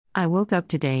I woke up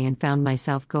today and found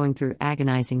myself going through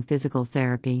agonizing physical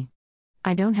therapy.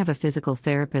 I don't have a physical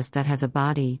therapist that has a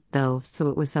body, though, so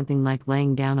it was something like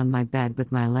laying down on my bed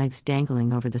with my legs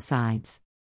dangling over the sides.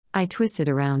 I twisted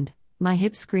around, my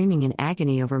hips screaming in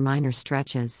agony over minor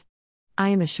stretches. I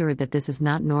am assured that this is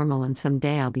not normal and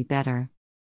someday I'll be better.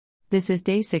 This is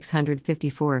day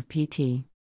 654 of PT.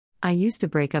 I used to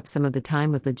break up some of the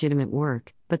time with legitimate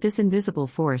work, but this invisible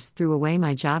force threw away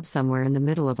my job somewhere in the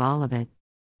middle of all of it.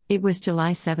 It was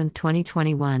July 7,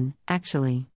 2021,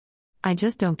 actually. I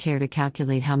just don't care to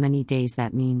calculate how many days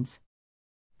that means.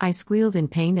 I squealed in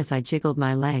pain as I jiggled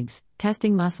my legs,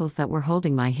 testing muscles that were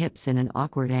holding my hips in an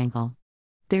awkward angle.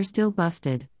 They're still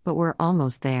busted, but we're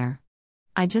almost there.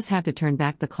 I just have to turn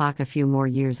back the clock a few more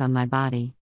years on my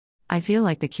body. I feel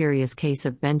like the curious case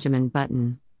of Benjamin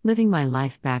Button, living my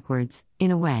life backwards,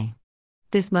 in a way.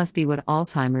 This must be what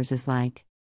Alzheimer's is like.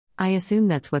 I assume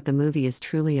that's what the movie is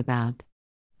truly about.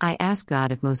 I asked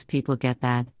God if most people get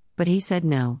that, but he said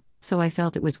no, so I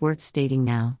felt it was worth stating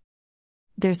now.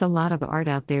 There's a lot of art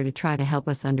out there to try to help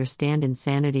us understand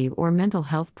insanity or mental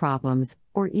health problems,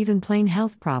 or even plain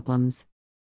health problems.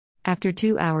 After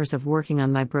 2 hours of working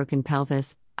on my broken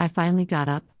pelvis, I finally got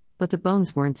up, but the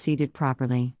bones weren't seated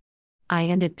properly. I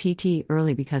ended PT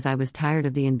early because I was tired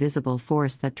of the invisible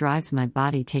force that drives my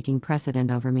body taking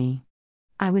precedent over me.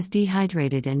 I was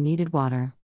dehydrated and needed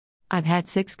water. I've had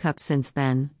 6 cups since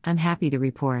then, I'm happy to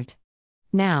report.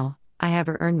 Now, I have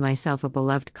earned myself a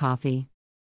beloved coffee.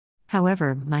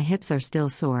 However, my hips are still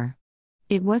sore.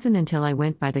 It wasn't until I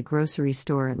went by the grocery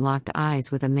store and locked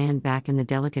eyes with a man back in the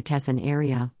delicatessen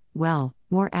area, well,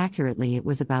 more accurately it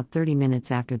was about 30 minutes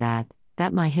after that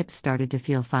my hips started to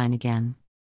feel fine again.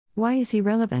 Why is he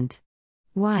relevant?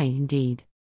 Why, indeed.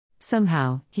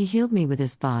 Somehow, he healed me with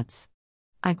his thoughts.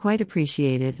 I quite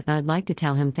appreciate it and I'd like to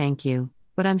tell him thank you,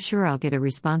 but I'm sure I'll get a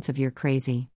response of "you're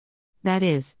crazy." That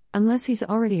is, unless he's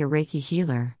already a Reiki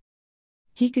healer.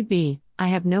 He could be, I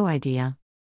have no idea.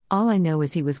 All I know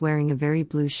is he was wearing a very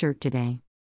blue shirt today.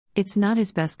 It's not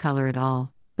his best color at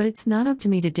all, but it's not up to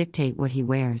me to dictate what he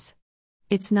wears.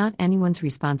 It's not anyone's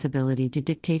responsibility to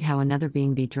dictate how another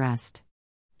being be dressed.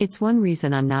 It's one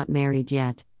reason I'm not married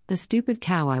yet, the stupid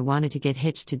cow I wanted to get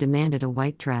hitched to demanded a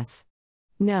white dress.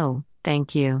 No,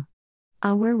 thank you.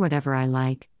 I'll wear whatever I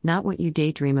like, not what you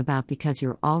daydream about because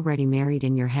you're already married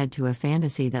in your head to a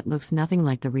fantasy that looks nothing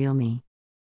like the real me.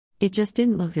 It just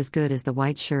didn't look as good as the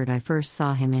white shirt I first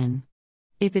saw him in.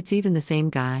 If it's even the same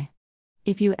guy.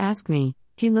 If you ask me,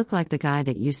 he looked like the guy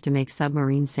that used to make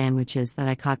submarine sandwiches that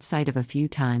I caught sight of a few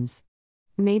times.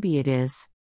 Maybe it is.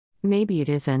 Maybe it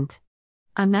isn't.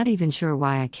 I'm not even sure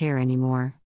why I care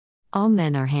anymore. All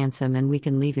men are handsome and we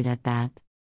can leave it at that.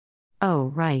 Oh,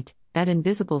 right. That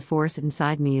invisible force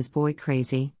inside me is boy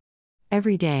crazy.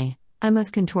 Every day, I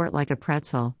must contort like a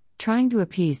pretzel, trying to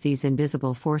appease these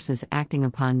invisible forces acting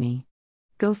upon me.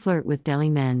 Go flirt with deli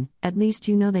men, at least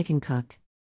you know they can cook.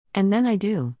 And then I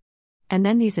do. And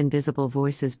then these invisible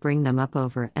voices bring them up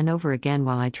over and over again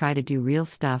while I try to do real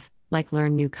stuff, like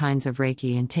learn new kinds of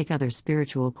Reiki and take other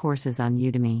spiritual courses on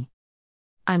Udemy.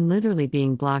 I'm literally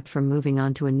being blocked from moving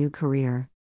on to a new career.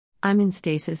 I'm in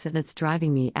stasis and it's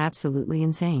driving me absolutely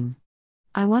insane.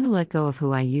 I want to let go of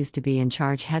who I used to be and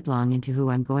charge headlong into who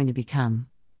I'm going to become.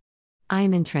 I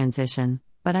am in transition,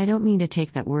 but I don't mean to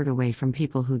take that word away from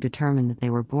people who determine that they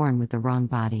were born with the wrong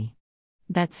body.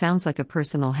 That sounds like a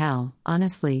personal hell,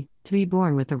 honestly, to be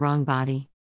born with the wrong body.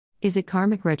 Is it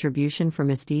karmic retribution for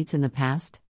misdeeds in the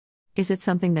past? Is it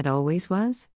something that always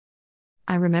was?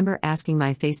 I remember asking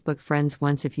my Facebook friends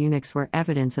once if eunuchs were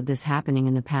evidence of this happening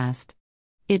in the past.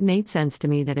 It made sense to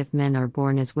me that if men are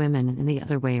born as women and the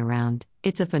other way around,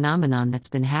 it's a phenomenon that's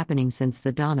been happening since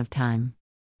the dawn of time.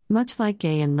 Much like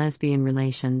gay and lesbian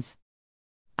relations.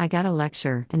 I got a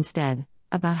lecture, instead,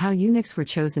 about how eunuchs were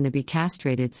chosen to be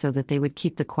castrated so that they would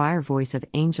keep the choir voice of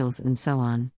angels and so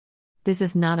on. This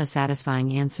is not a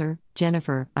satisfying answer,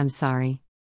 Jennifer, I'm sorry.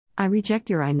 I reject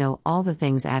your I know all the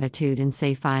things attitude and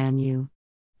say fie on you.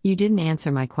 You didn't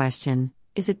answer my question.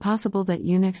 Is it possible that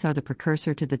eunuchs are the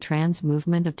precursor to the trans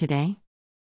movement of today?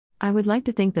 I would like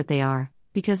to think that they are,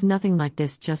 because nothing like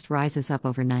this just rises up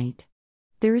overnight.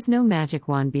 There is no magic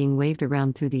wand being waved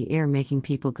around through the air making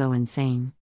people go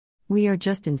insane. We are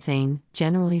just insane,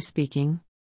 generally speaking.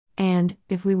 And,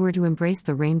 if we were to embrace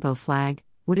the rainbow flag,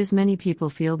 would as many people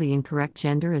feel the incorrect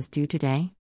gender as do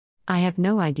today? I have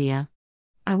no idea.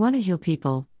 I want to heal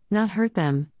people, not hurt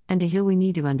them, and to heal we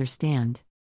need to understand.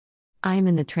 I am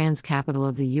in the trans capital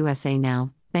of the USA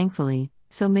now, thankfully,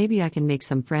 so maybe I can make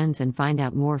some friends and find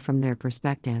out more from their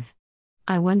perspective.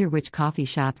 I wonder which coffee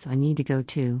shops I need to go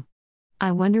to.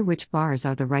 I wonder which bars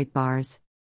are the right bars.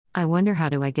 I wonder, how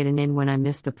do I get an in when I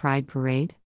miss the Pride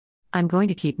Parade? I'm going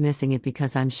to keep missing it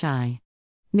because I'm shy.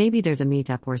 Maybe there's a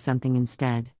meetup or something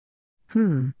instead.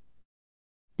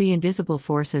 The invisible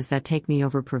forces that take me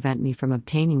over prevent me from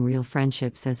obtaining real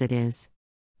friendships as it is.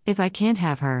 If I can't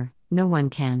have her, no one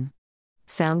can.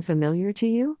 Sound familiar to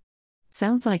you?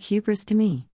 Sounds like hubris to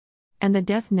me. And the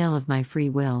death knell of my free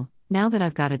will, now that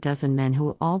I've got a dozen men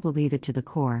who all believe it to the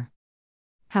core.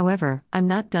 However, I'm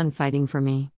not done fighting for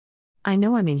me. I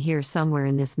know I'm in here somewhere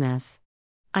in this mess.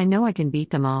 I know I can beat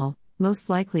them all, most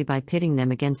likely by pitting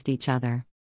them against each other.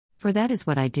 For that is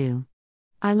what I do.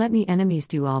 I let me enemies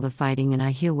do all the fighting and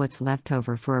I heal what's left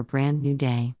over for a brand new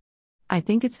day. I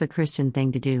think it's the Christian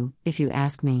thing to do, if you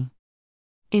ask me.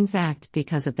 In fact,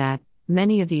 because of that,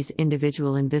 many of these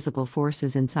individual invisible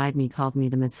forces inside me called me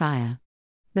the Messiah.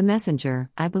 The messenger,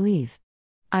 I believe.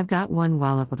 I've got one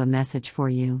wallop of a message for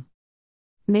you.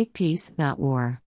 Make peace, not war.